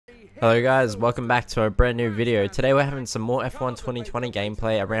Hello guys, welcome back to a brand new video. Today we're having some more F1 2020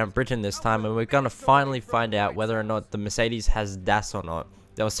 gameplay around Britain this time, and we're going to finally find out whether or not the Mercedes has DAS or not.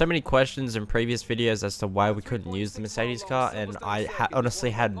 There were so many questions in previous videos as to why we couldn't use the Mercedes car, and I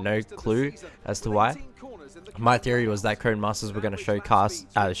honestly had no clue as to why. My theory was that Codemasters were going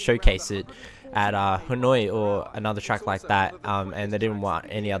to showcase it at Hanoi or another track like that, and they didn't want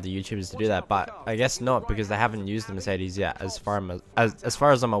any other YouTubers to do that, but I guess not, because they haven't used the Mercedes yet as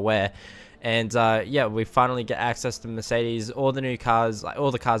far as I'm aware. And yeah, we finally get access to Mercedes. All the new cars,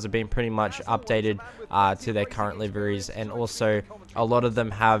 all the cars have been pretty much updated to their current liveries, and also a lot of them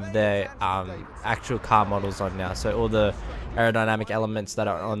have their actual car models on now, so all the aerodynamic elements that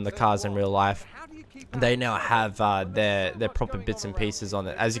are on the cars in real life, they now have their proper bits and pieces on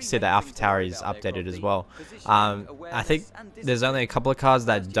it. As you can see, the AlphaTauri is updated as well. I think there's only a couple of cars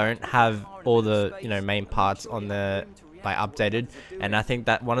that don't have all the main parts on the updated, and I think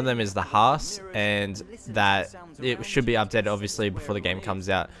that one of them is the Haas, and that it should be updated obviously before the game comes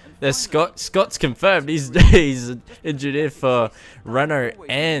out. There's Scott's confirmed. He's engineer for Renault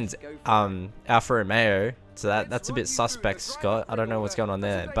and Alfa Romeo, so that's a bit suspect, Scott. I don't know what's going on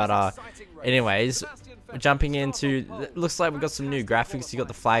there, but anyways, jumping into, it looks like we've got some new graphics. You got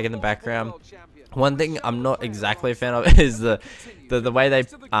the flag in the background. One thing I'm not exactly a fan of is the way they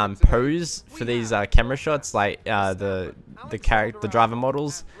pose for these camera shots, like the driver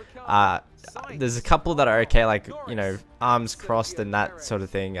models. There's a couple that are okay, like arms crossed and that sort of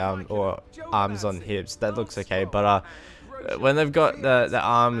thing, or arms on hips. That looks okay, but when they've got the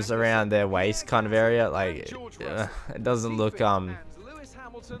arms around their waist kind of area, like it doesn't look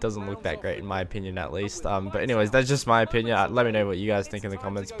that great in my opinion, at least. But anyways, that's just my opinion. Let me know what you guys think in the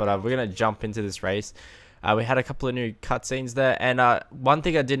comments. But we're gonna jump into this race. We had a couple of new cutscenes there, and one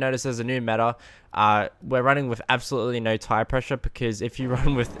thing I did notice as a new meta, we're running with absolutely no tire pressure, because if you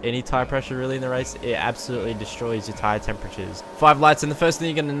run with any tire pressure really in the race, it absolutely destroys your tire temperatures. 5 lights, and the first thing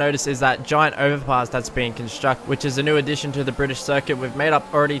you're going to notice is that giant overpass that's being constructed, which is a new addition to the British circuit. We've made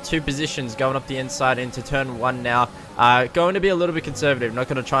up already 2 positions going up the inside into turn 1 now. Going to be a little bit conservative, not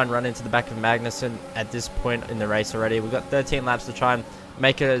going to try and run into the back of Magnussen at this point in the race already. We've got 13 laps to try and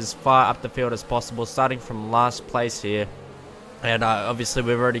make it as far up the field as possible, starting from last place here. And obviously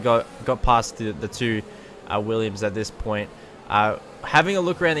we've already got past the 2 Williams at this point. Having a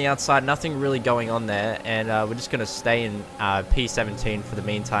look around the outside, nothing really going on there, and we're just going to stay in P17 for the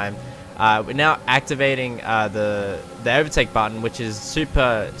meantime. We're now activating the overtake button, which is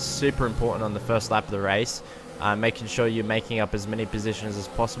super important on the first lap of the race, making sure you're making up as many positions as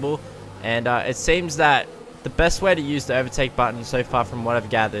possible. And it seems that the best way to use the overtake button so far, from what I've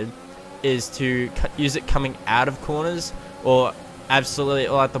gathered, is to use it coming out of corners, or absolutely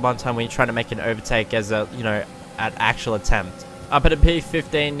all at the one time when you're trying to make an overtake as a an actual attempt. Up at a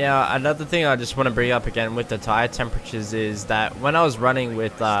P15 now. Another thing I just want to bring up again with the tire temperatures is that when I was running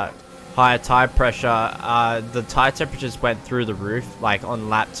with higher tire pressure, the tire temperatures went through the roof, like on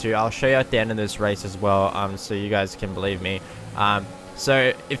lap 2. I'll show you at the end of this race as well, so you guys can believe me.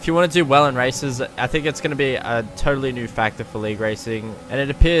 So if you want to do well in races, I think it's going to be a totally new factor for league racing. And it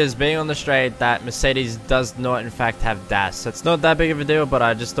appears, being on the straight, that Mercedes does not in fact have DAS. So it's not that big of a deal, but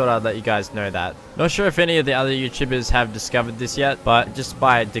I just thought I'd let you guys know that. Not sure if any of the other YouTubers have discovered this yet, but just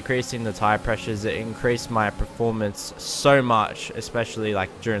by decreasing the tire pressures, it increased my performance so much, especially like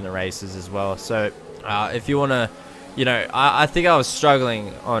during the races as well. So if you want to, I think I was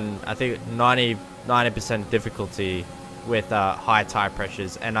struggling on, I think 90% difficulty with high tire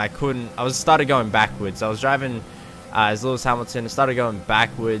pressures, and I started going backwards. I was driving as Lewis Hamilton, started going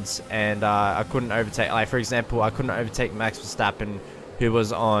backwards, and I couldn't overtake. Like, for example, I couldn't overtake Max Verstappen, who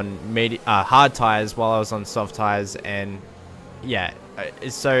was on hard tires while I was on soft tires. And yeah,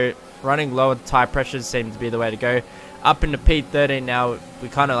 so running lower tire pressures seemed to be the way to go. Up into P13 now, we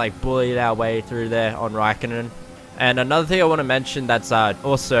kind of like bullied our way through there on Raikkonen. And another thing I want to mention that's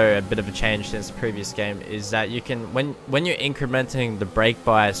also a bit of a change since the previous game is that you can, when you're incrementing the brake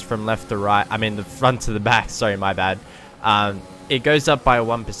bias from left to right, I mean the front to the back, sorry, my bad, it goes up by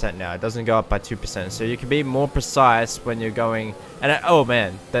 1% now. It doesn't go up by 2%. So you can be more precise when you're going, and oh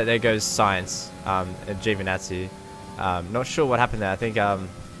man, there goes Science, Giovinazzi. Not sure what happened there. I think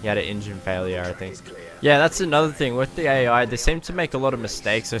he had an engine failure, I think. Yeah, that's another thing with the AI. They seem to make a lot of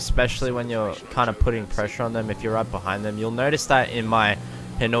mistakes, especially when you're kind of putting pressure on them if you're right behind them. You'll notice that in my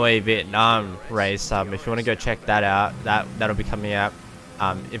Hanoi Vietnam race. If you want to go check that out, that'll be coming out.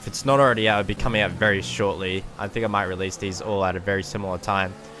 If it's not already out, it'll be coming out very shortly. I think I might release these all at a very similar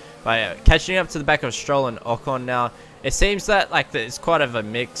time. But catching up to the back of Stroll and Ocon now, it seems that like it's quite of a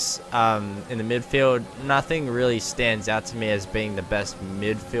mix in the midfield. Nothing really stands out to me as being the best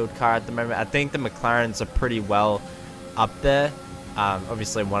midfield car at the moment. I think the McLarens are pretty well up there.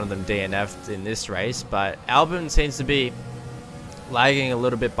 Obviously one of them DNF'd in this race, but Albon seems to be lagging a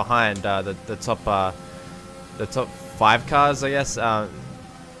little bit behind the top 5 cars, I guess.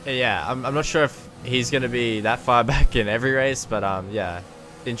 Yeah, I'm not sure if he's going to be that far back in every race, but yeah,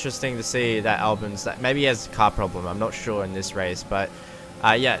 interesting to see that Albon's that maybe he has a car problem. I'm not sure in this race, but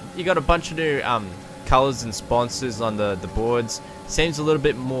yeah, you got a bunch of new colors and sponsors on the boards. Seems a little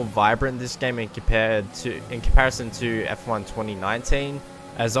bit more vibrant this game in comparison to F1 2019.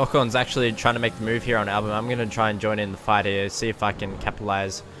 As Ocon's actually trying to make the move here on Albon, I'm going to try and join in the fight here, see if I can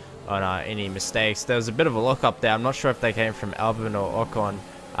capitalize on any mistakes. There was a bit of a lock up there. I'm not sure if they came from Albon or Ocon.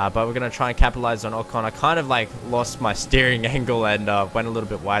 But we're going to try and capitalize on Ocon. I kind of like lost my steering angle and went a little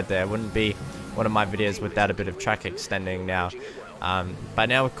bit wide there. It wouldn't be one of my videos without a bit of track extending now. But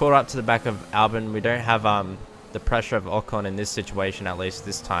now we're caught up to the back of Albon. We don't have the pressure of Ocon in this situation, at least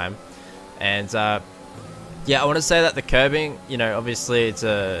this time. And yeah, I want to say that the curbing, you know, obviously it's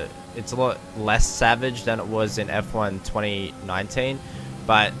a lot less savage than it was in F1 2019.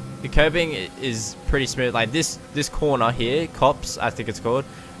 But the curbing is pretty smooth. Like this corner here, Cops, I think it's called.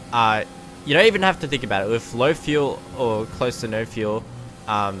 You don't even have to think about it. With low fuel or close to no fuel,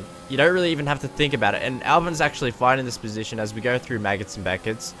 you don't really even have to think about it. And Albon's actually finding this position as we go through Maggots and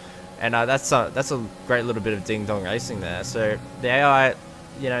Beckett's. And that's a great little bit of ding-dong racing there. So the AI,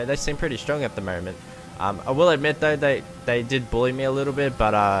 you know, they seem pretty strong at the moment. I will admit though, they did bully me a little bit,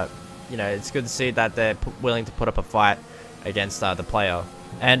 but you know, it's good to see that they're willing to put up a fight against the player.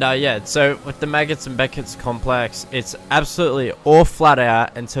 And yeah, so with the Maggots and Beckett's complex, it's absolutely all flat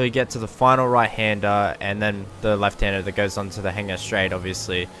out until you get to the final right-hander and then the left-hander that goes onto the hanger straight,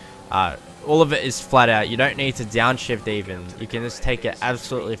 obviously. All of it is flat out. You don't need to downshift even. You can just take it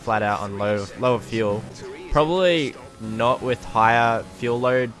absolutely flat out on lower fuel. Probably not with higher fuel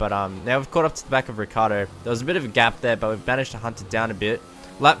load, but now we've caught up to the back of Ricardo. There was a bit of a gap there, but we've managed to hunt it down a bit.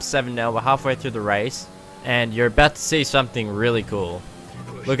 Lap 7 now, we're halfway through the race, and you're about to see something really cool.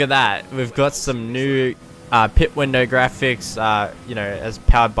 Look at that. We've got some new pit window graphics, you know, as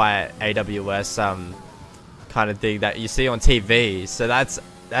powered by AWS kind of thing that you see on TV. So that's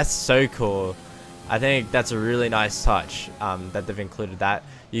so cool. I think that's a really nice touch that they've included that.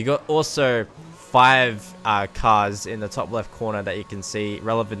 You got also 5 cars in the top left corner that you can see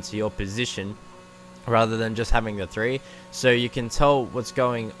relevant to your position, rather than just having the 3. So you can tell what's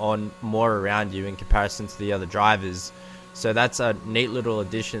going on more around you in comparison to the other drivers. So that's a neat little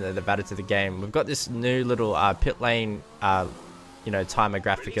addition that they've added to the game. We've got this new little pit lane, you know, timer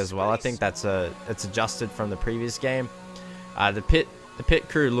graphic as well. I think that's it's adjusted from the previous game. The pit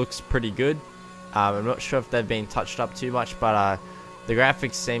crew looks pretty good. I'm not sure if they've been touched up too much, but the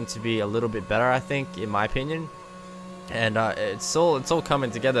graphics seem to be a little bit better, I think, in my opinion. And it's all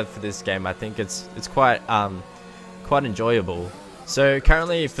coming together for this game. I think it's quite enjoyable. So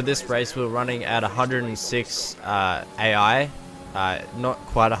currently for this race we're running at 106 AI, not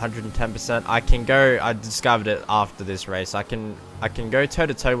quite 110%. I discovered it after this race. I can go toe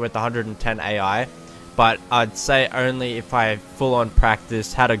to toe with 110 AI, but I'd say only if I full on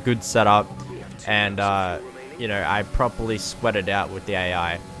practice, had a good setup, and you know, I properly sweated out with the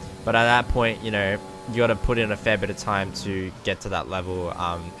AI. But at that point, you know, you got to put in a fair bit of time to get to that level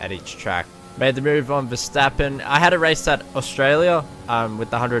at each track. Made the move on Verstappen. I had a race at Australia with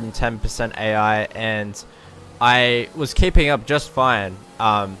the 110% AI, and I was keeping up just fine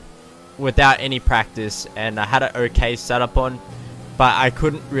without any practice, and I had an okay setup on, but I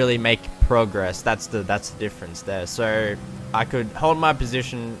couldn't really make progress. That's the difference there. So I could hold my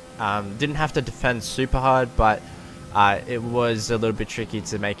position, didn't have to defend super hard, but it was a little bit tricky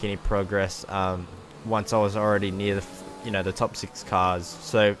to make any progress once I was already near the top 6 cars.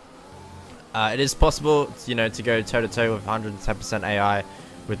 So it is possible, you know, to go toe to toe with 110% AI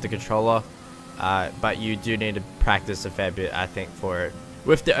with the controller, but you do need to practice a fair bit, I think, for it.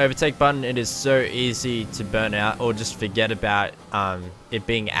 With the overtake button, it is so easy to burn out or just forget about it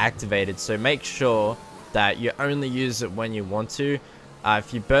being activated. So make sure that you only use it when you want to.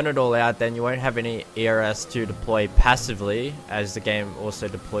 If you burn it all out, then you won't have any ERS to deploy passively, as the game also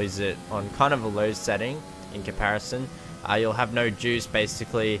deploys it on kind of a low setting in comparison. You'll have no juice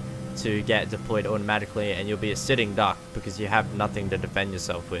basically to get deployed automatically, and you'll be a sitting duck because you have nothing to defend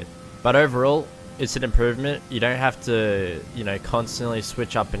yourself with. But overall, it's an improvement. You don't have to, you know, constantly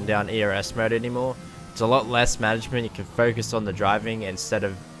switch up and down ERS mode anymore. It's a lot less management. You can focus on the driving instead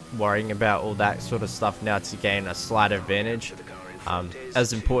of worrying about all that sort of stuff now to gain a slight advantage.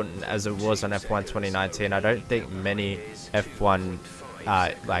 as important as it was on F1 2019. I don't think many F1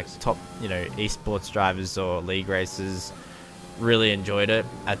 like top, you know, esports drivers or league racers really enjoyed it.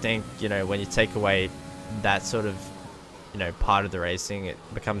 I think, you know, when you take away that sort of, you know, part of the racing, it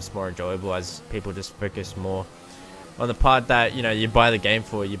becomes more enjoyable as people just focus more on the part that, you know, you buy the game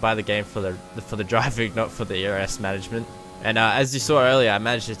for. You buy the game for the driving, not for the ERS management. And as you saw earlier, I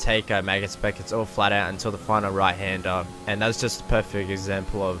managed to take Maggots Beckets all flat out until the final right-hander, and that's just a perfect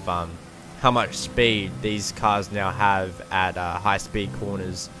example of how much speed these cars now have at high-speed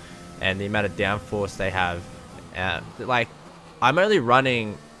corners, and the amount of downforce they have. Like, I'm only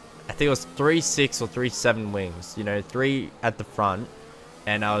running, I think it was 3.6 or 3.7 wings, you know, 3 at the front,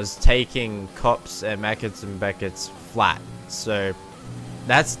 and I was taking Cops and Maggots and Beckets flat. So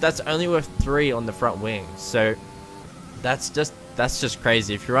that's only with 3 on the front wing. So that's just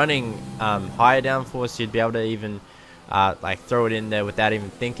crazy. If you're running higher downforce, you'd be able to even like throw it in there without even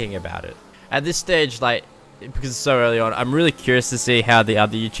thinking about it. At this stage, like, because it's so early on, I'm really curious to see how the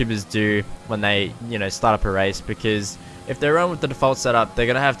other YouTubers do when they, you know, start up a race, because if they run with the default setup, they're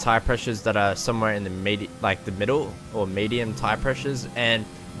gonna have tire pressures that are somewhere in the middle or medium tire pressures, and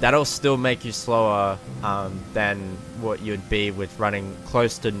that'll still make you slower than what you'd be with running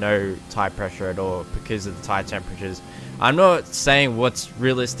close to no tire pressure at all because of the tire temperatures. I'm not saying what's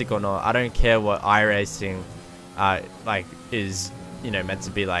realistic or not. I don't care what iRacing like is, you know, meant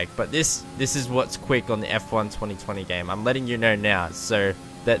to be like, but this is what's quick on the F1 2020 game. I'm letting you know now, so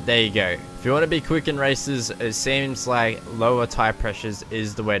that there you go. If you want to be quick in races, it seems like lower tire pressures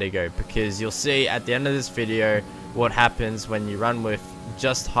is the way to go, because you'll see at the end of this video what happens when you run with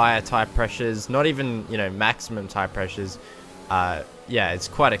just higher tire pressures, not even, you know, maximum tire pressures. Yeah, it's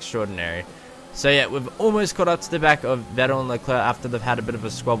quite extraordinary. So yeah, we've almost caught up to the back of Vettel and Leclerc after they've had a bit of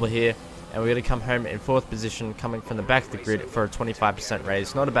a squabble here, and we're going to come home in 4th position, coming from the back of the grid for a 25%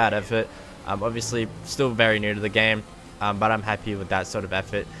 raise. Not a bad effort. Obviously still very new to the game, but I'm happy with that sort of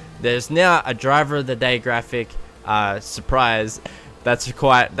effort. There's now a driver of the day graphic. Surprise. That's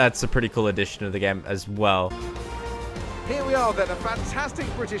a pretty cool addition to the game as well. Here we are then, a fantastic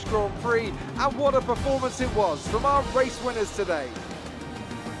British Grand Prix, and what a performance it was from our race winners today.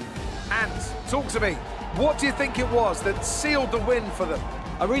 And talk to me, what do you think it was that sealed the win for them?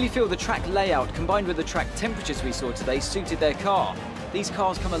 I really feel the track layout combined with the track temperatures we saw today suited their car. These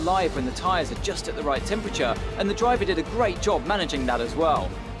cars come alive when the tyres are just at the right temperature, and the driver did a great job managing that as well.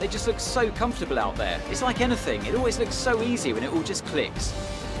 They just look so comfortable out there. It's like anything, it always looks so easy when it all just clicks.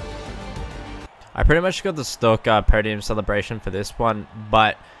 I pretty much got the stock podium celebration for this one,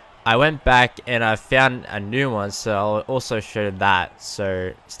 but I went back and I found a new one, so I'll also show that.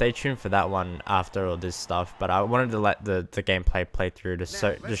 So stay tuned for that one after all this stuff. But I wanted to let the gameplay play through to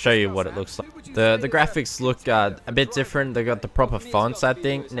show you what it looks like. The graphics look a bit different. They got the proper fonts, I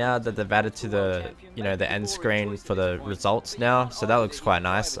think, now that they've added to the, you know, the end screen for the results now. So that looks quite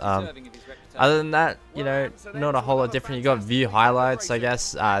nice. Other than that, you know, not a whole lot different. You got view highlights, I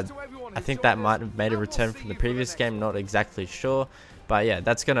guess. I think that might have made a return from the previous game. Not exactly sure. But yeah,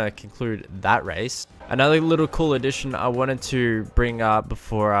 that's going to conclude that race. Another little cool addition I wanted to bring up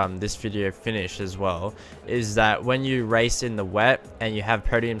before this video finished as well is that when you race in the wet and you have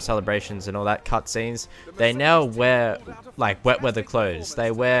podium celebrations and all that cutscenes, they now wear like wet weather clothes.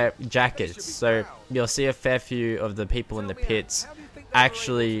 They wear jackets. So you'll see a fair few of the people in the pits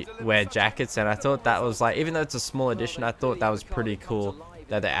actually wear jackets, and I thought that was, like, even though it's a small addition, I thought that was pretty cool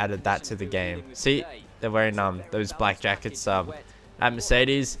that they added that to the game. See, they're wearing those black jackets at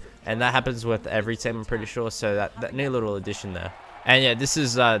Mercedes, and that happens with every team, I'm pretty sure. So that new little addition there. And yeah, this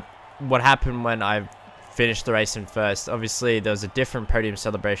is what happened when I finished the race in first. Obviously there was a different podium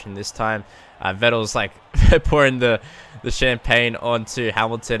celebration this time. Vettel's like pouring the champagne onto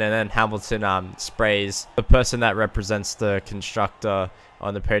Hamilton, and then Hamilton sprays the person that represents the constructor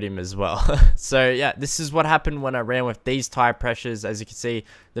on the podium as well. So yeah, this is what happened when I ran with these tire pressures. As you can see,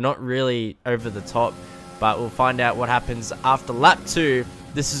 they're not really over the top, but we'll find out what happens after lap 2.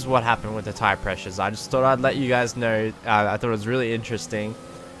 This is what happened with the tire pressures. I just thought I'd let you guys know. I thought it was really interesting.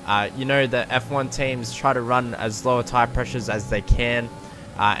 You know, the F1 teams try to run as low tire pressures as they can,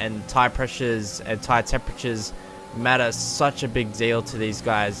 and tire pressures and tire temperatures matter such a big deal to these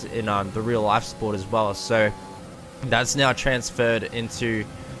guys in the real life sport as well. So that's now transferred into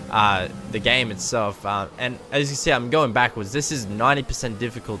the game itself, and as you see, I'm going backwards. This is 90%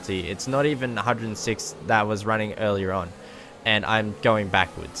 difficulty. It's not even 106 that was running earlier on, and I'm going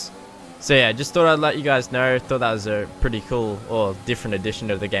backwards. So yeah, just thought I'd let you guys know. Thought that was a pretty cool or different addition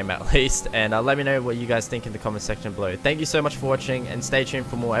to the game at least, and let me know what you guys think in the comment section below. Thank you so much for watching, and stay tuned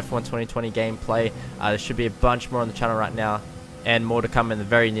for more F1 2020 gameplay. There should be a bunch more on the channel right now. and more to come in the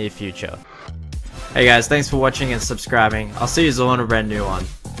very near future. Hey guys, thanks for watching and subscribing. I'll see you all in a brand new one.